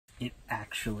it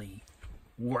actually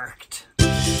worked.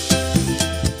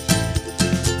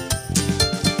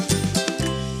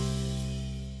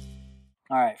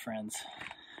 Alright friends,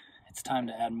 it's time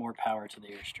to add more power to the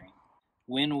Airstream.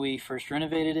 When we first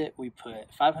renovated it, we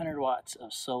put 500 watts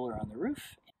of solar on the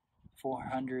roof,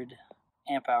 400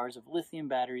 amp hours of lithium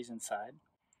batteries inside,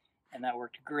 and that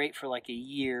worked great for like a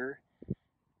year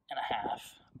and a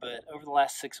half. But over the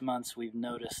last 6 months, we've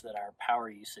noticed that our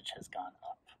power usage has gone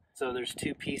up. So there's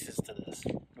two pieces to this.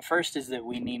 The first is that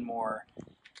we need more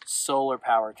solar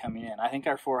power coming in. I think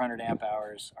our 400 amp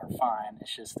hours are fine.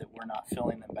 It's just that we're not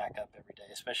filling them back up every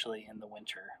day, especially in the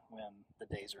winter when the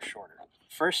days are shorter.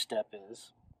 First step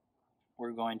is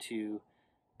we're going to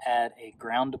add a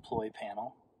ground deploy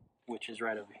panel, which is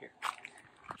right over here.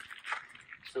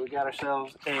 So we got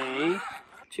ourselves a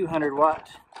 200 watt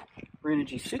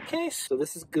Renogy suitcase. So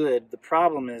this is good. The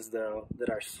problem is though that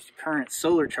our current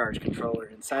solar charge controller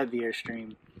inside the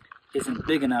Airstream isn't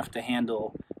big enough to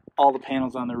handle all the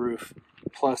panels on the roof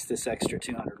plus this extra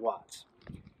 200 watts.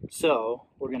 So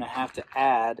we're going to have to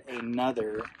add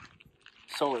another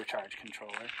solar charge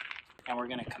controller, and we're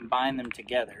going to combine them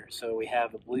together. So we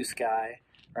have a Blue Sky.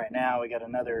 Right now we got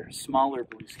another smaller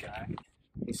Blue Sky.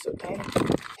 He's so tiny.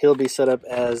 He'll be set up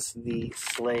as the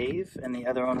slave, and the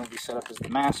other one will be set up as the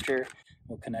master.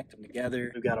 We'll connect them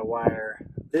together. We've got to wire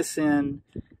this in.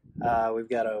 We've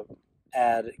got to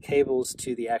add cables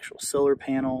to the actual solar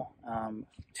panel,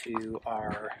 to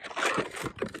our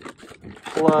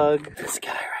plug, this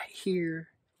guy right here,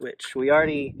 which we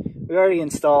already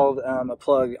installed a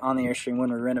plug on the Airstream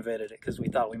when we renovated it because we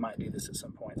thought we might do this at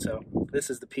some point. So this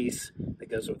is the piece that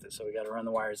goes with it. So we got to run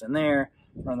the wires in there,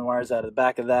 run the wires out of the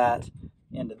back of that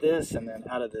into this, and then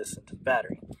out of this into the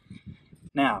battery.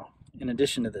 Now, in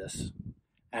addition to this,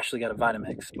 Ashley got a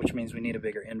Vitamix, which means we need a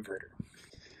bigger inverter.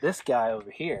 This guy over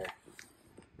here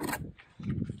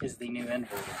is the new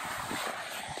inverter.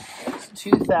 It's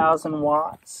 2,000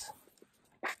 watts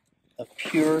of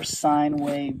pure sine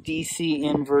wave DC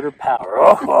inverter power.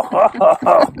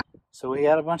 Oh. So we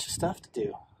got a bunch of stuff to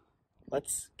do.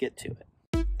 Let's get to it.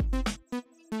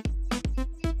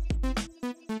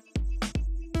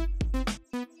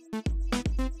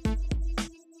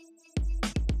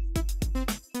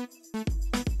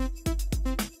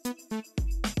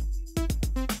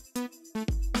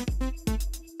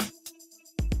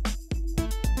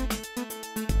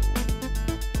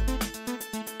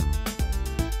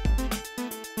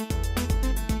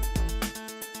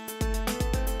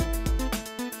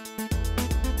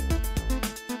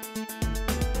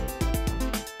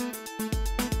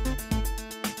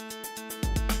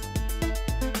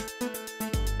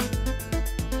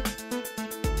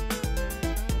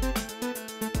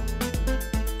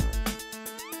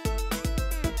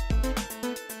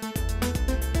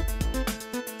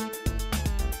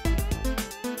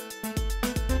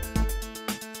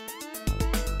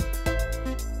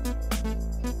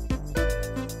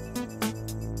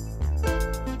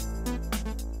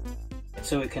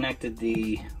 So we connected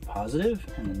the positive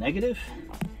and the negative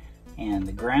and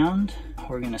the ground.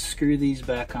 We're gonna screw these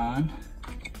back on,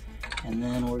 and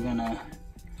then we're gonna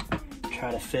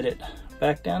try to fit it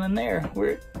back down in there where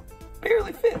it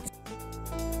barely fits.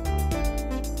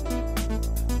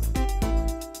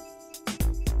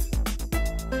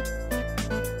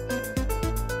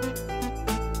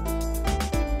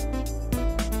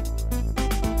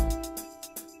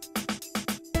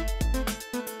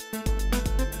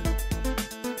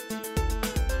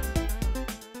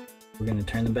 We're going to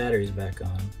turn the batteries back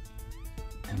on,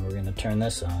 and we're going to turn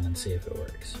this on and see if it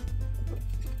works.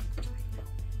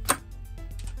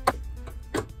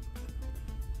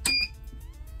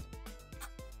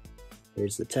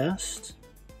 Here's the test.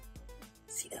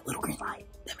 See that little green light?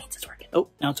 That means it's working. Oh,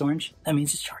 now it's orange. That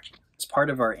means it's charging. As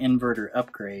part of our inverter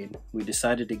upgrade, we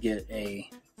decided to get a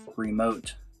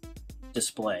remote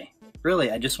display.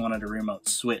 Really, I just wanted a remote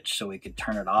switch so we could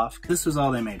turn it off. This was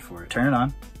all they made for it. Turn it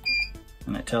on,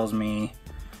 and it tells me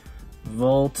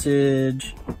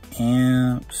voltage,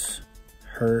 amps,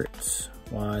 hertz,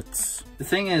 watts. The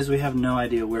thing is, we have no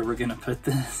idea where we're gonna put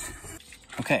this.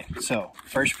 Okay, so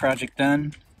first project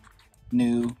done.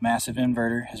 New massive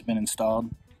inverter has been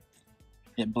installed.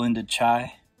 It blended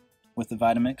chai with the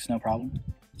Vitamix, no problem.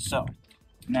 So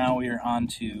now we are on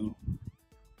to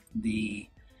the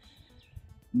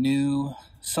new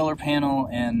solar panel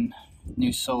and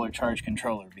new solar charge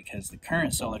controller, because the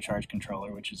current solar charge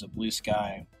controller, which is a Blue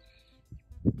Sky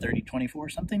 3024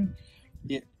 something,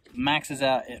 it maxes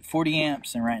out at 40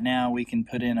 amps, and right now we can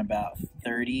put in about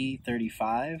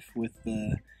 35 with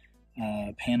the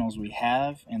panels we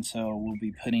have, and so we'll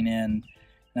be putting in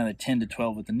another 10 to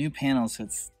 12 with the new panels, so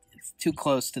it's it's too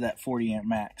close to that 40 amp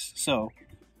max. So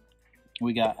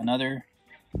we got another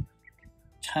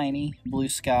tiny blue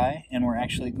sky, and we're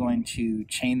actually going to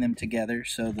chain them together.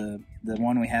 So the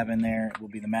one we have in there will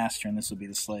be the master, and this will be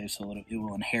the slave, so it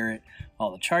will inherit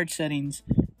all the charge settings,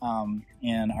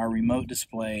 and our remote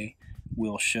display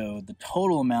will show the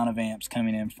total amount of amps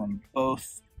coming in from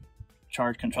both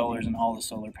charge controllers and all the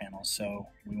solar panels, so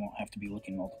we won't have to be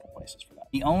looking multiple places for that.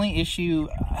 The only issue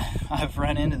I've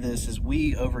run into this is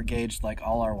we overgauged like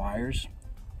all our wires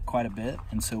quite a bit,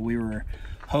 and so we were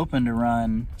hoping to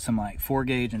run some like 4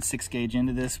 gauge and 6 gauge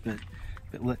into this, but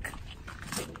look,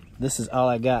 this is all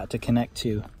I got to connect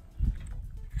to.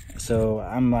 So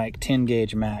I'm like 10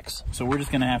 gauge max. So we're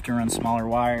just gonna have to run smaller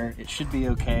wire. It should be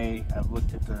okay. I've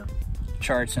looked at the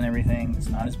charts and everything. It's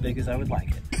not as big as I would like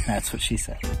it. That's what she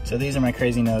said. So these are my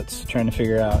crazy notes, trying to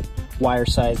figure out wire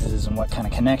sizes and what kind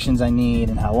of connections I need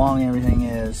and how long everything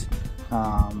is.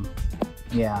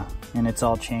 Yeah, and it's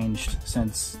all changed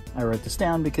since I wrote this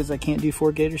down because I can't do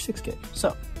 4 gauge or 6 gauge.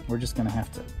 So we're just gonna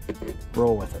have to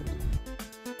roll with it.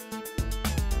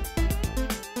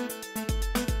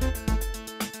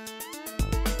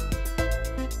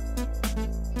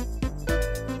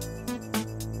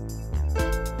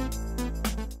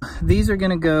 These are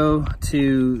going to go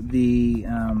to the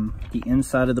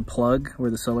inside of the plug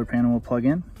where the solar panel will plug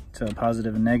in, so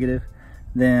positive and negative.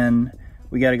 Then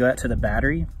we got to go out to the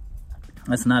battery.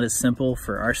 That's not as simple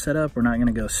for our setup. We're not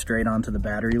going to go straight onto the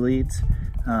battery leads.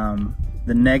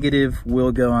 The negative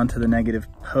will go onto the negative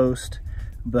post,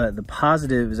 but the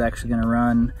positive is actually going to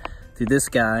run through this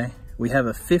guy. We have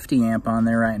a 50 amp on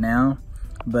there right now,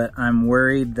 but I'm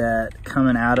worried that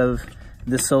coming out of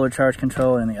this solar charge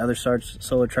controller and the other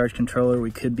solar charge controller,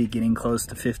 we could be getting close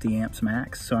to 50 amps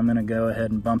max. So I'm gonna go ahead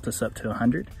and bump this up to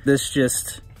 100. This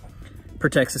just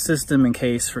protects the system in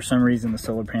case for some reason the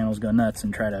solar panels go nuts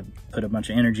and try to put a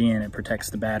bunch of energy in. It protects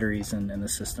the batteries and the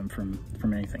system from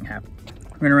anything happening.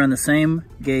 We're gonna run the same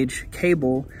gauge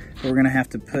cable, but we're gonna have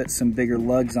to put some bigger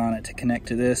lugs on it to connect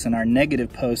to this, and our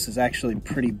negative post is actually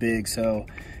pretty big, so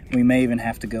we may even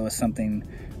have to go with something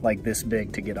like this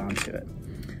big to get onto it.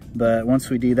 But once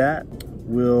we do that,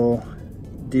 we'll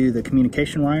do the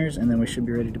communication wires, and then we should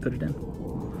be ready to put it in.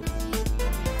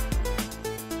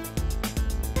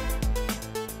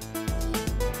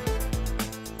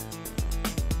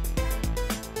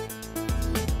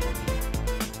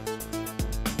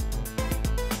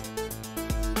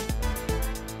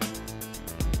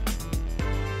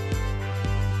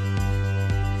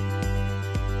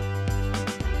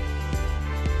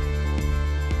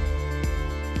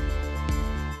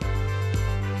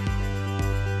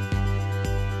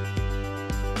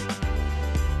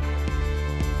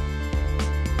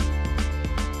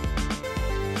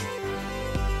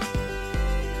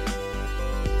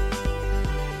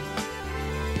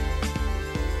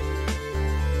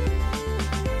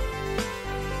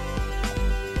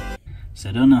 So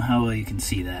I don't know how well you can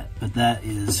see that, but that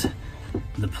is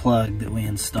the plug that we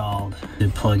installed to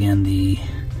plug in the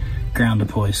ground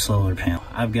deploy solar panel.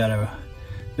 I've got to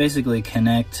basically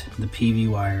connect the PV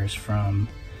wires from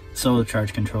the solar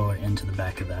charge controller into the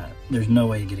back of that. There's no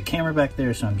way to get a camera back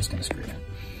there, so I'm just gonna screw it in.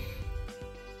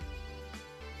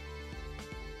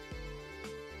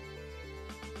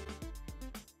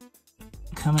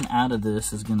 Coming out of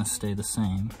this is gonna stay the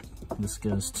same. This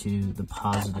goes to the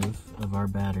positive of our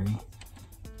battery.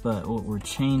 But what we're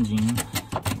changing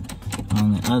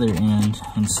on the other end,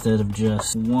 instead of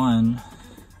just one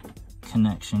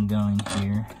connection going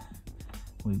here,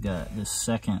 we've got this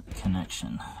second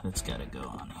connection that's got to go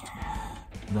on here.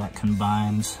 That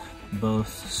combines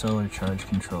both solar charge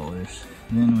controllers.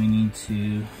 Then we need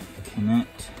to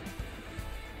connect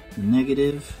the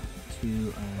negative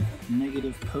to our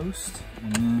negative post,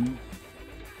 and then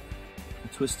a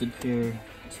twisted pair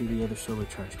to the other solar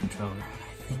charge controller.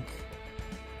 I think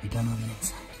we're done on the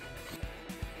inside.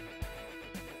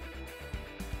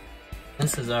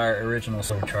 This is our original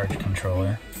solar charge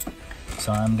controller,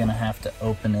 so I'm gonna have to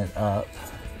open it up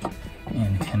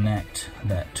and connect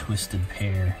that twisted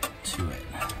pair to it,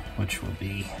 which will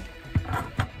be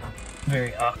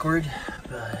very awkward,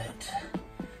 but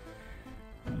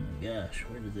oh my gosh,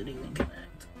 where does it even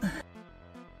connect?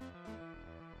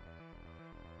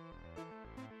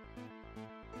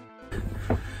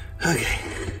 Okay,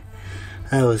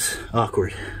 that was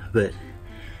awkward, but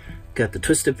got the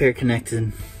twisted pair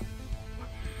connected.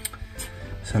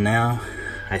 So now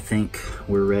I think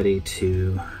we're ready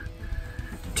to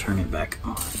turn it back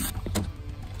on.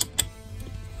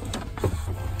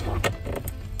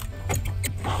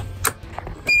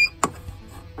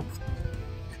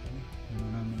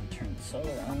 And I'm gonna turn the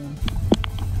solar on.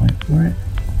 Wait for it.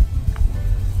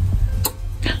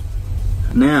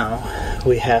 Now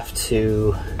we have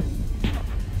to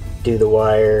do the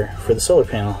wire for the solar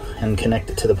panel and connect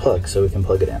it to the plug so we can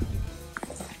plug it in.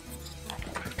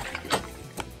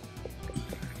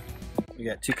 We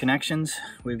got two connections.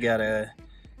 We've got to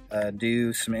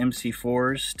do some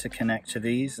MC4s to connect to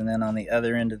these, and then on the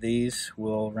other end of these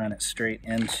we'll run it straight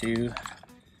into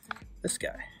this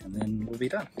guy, and then we'll be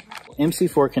done.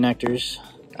 MC4 connectors,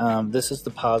 this is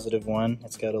the positive one.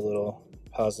 It's got a little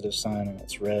positive sign and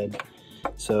it's red.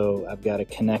 So I've got to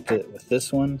connect it with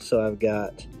this one. So I've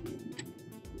got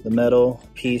the metal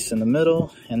piece in the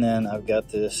middle, and then I've got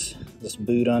this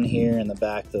boot on here in the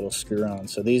back that'll screw on.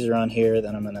 So these are on here,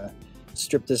 then I'm gonna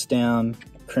strip this down,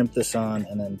 crimp this on,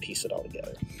 and then piece it all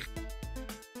together.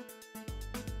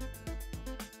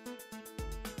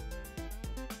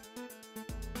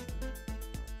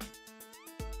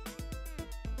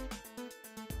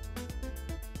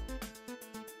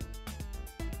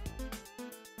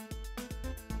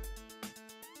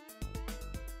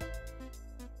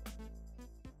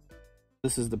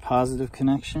 This is the positive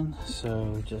connection,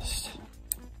 so just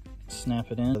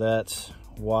snap it in. That's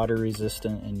water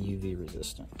resistant and UV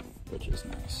resistant, which is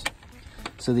nice.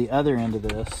 So the other end of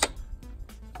this,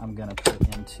 I'm gonna put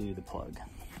into the plug.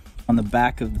 On the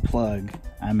back of the plug,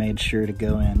 I made sure to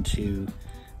go into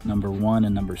number 1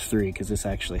 and number 3, because this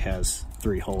actually has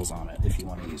 3 holes on it if you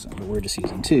want to use them, but we're just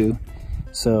using 2.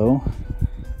 So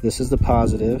this is the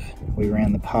positive. We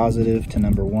ran the positive to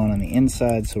number 1 on the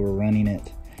inside, so we're running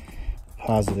it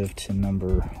positive to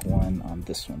number 1 on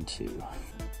this one too.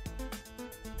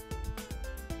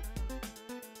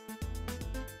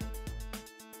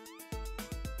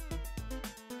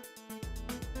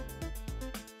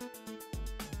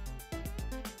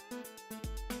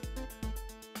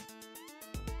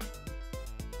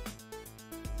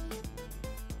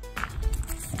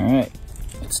 All right,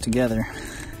 it's together.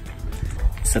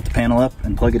 Set the panel up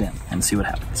and plug it in and see what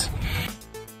happens.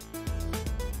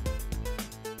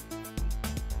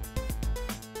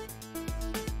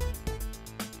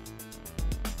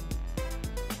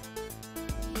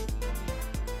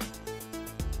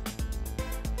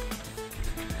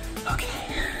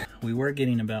 We were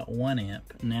getting about 1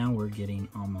 amp, now we're getting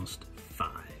almost 5.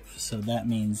 So that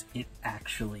means it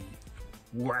actually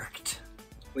worked.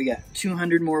 We got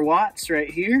 200 more watts right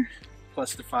here,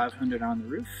 plus the 500 on the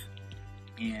roof,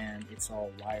 and it's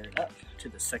all wired up to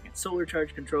the second solar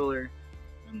charge controller.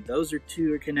 And those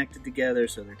two are connected together,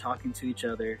 so they're talking to each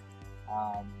other.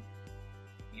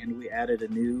 And we added a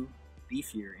new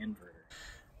beefier inverter.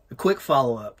 A quick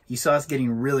follow-up. You saw us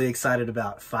getting really excited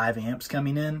about 5 amps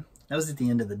coming in. That was at the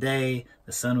end of the day,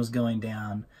 the sun was going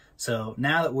down. So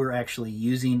now that we're actually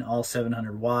using all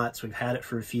 700 watts, we've had it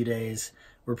for a few days,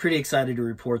 we're pretty excited to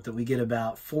report that we get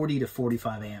about 40 to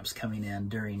 45 amps coming in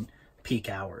during peak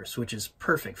hours, which is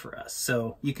perfect for us.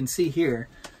 So you can see here,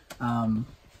 the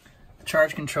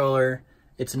charge controller,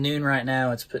 it's noon right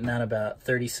now, it's putting out about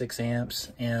 36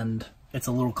 amps, and it's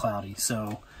a little cloudy.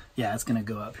 So yeah, it's gonna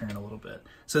go up here in a little bit.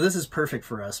 So this is perfect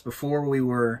for us. Before we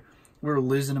were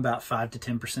losing about 5 to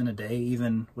 10% a day,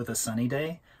 even with a sunny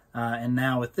day. And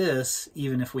now with this,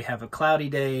 even if we have a cloudy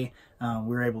day,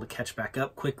 we're able to catch back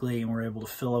up quickly, and we're able to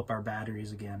fill up our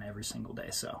batteries again every single day.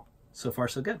 So far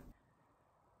so good.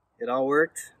 It all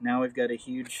worked. Now we've got a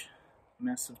huge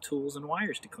mess of tools and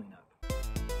wires to clean up.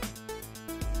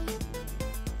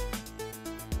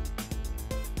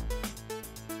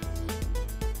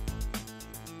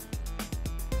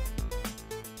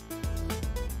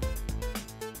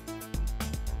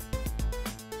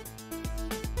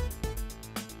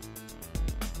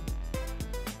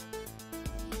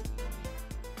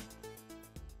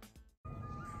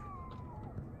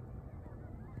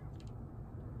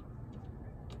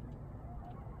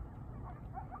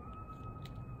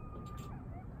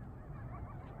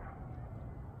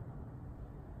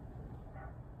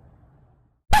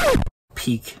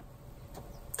 Peak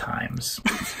times.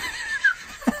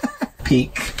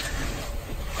 Peak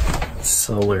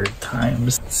solar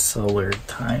times. Solar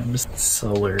times.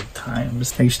 Solar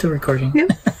times. Are you still recording?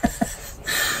 Yep.